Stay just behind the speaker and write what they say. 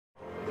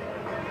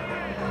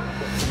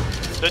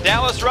The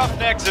Dallas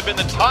Roughnecks have been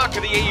the talk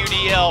of the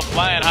AUDL,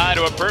 flying high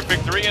to a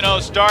perfect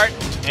 3-0 start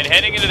and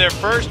heading into their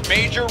first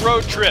major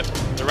road trip.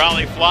 The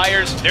Raleigh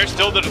Flyers, they're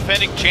still the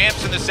defending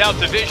champs in the South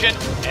Division,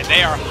 and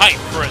they are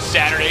hyped for a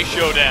Saturday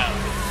showdown.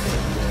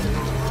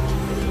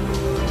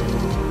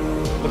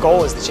 The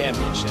goal is the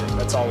championship.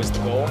 That's always the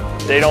goal.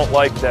 They don't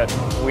like that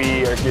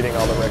we are getting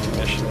all the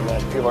recognition and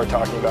that people are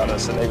talking about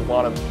us and they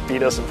want to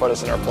beat us and put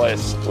us in our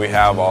place. We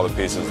have all the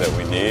pieces that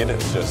we need.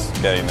 It's just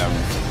getting them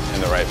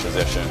in the right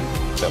position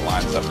that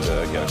lines up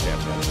to get a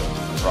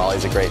championship.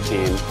 Raleigh's a great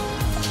team.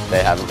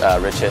 They have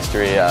a rich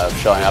history of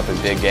showing up in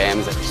big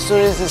games. As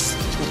soon as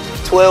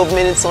it's 12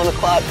 minutes on the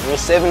clock, we're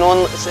 7 on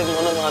the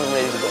line, I'm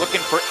ready to go. Looking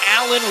for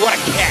Allen, what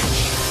a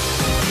catch.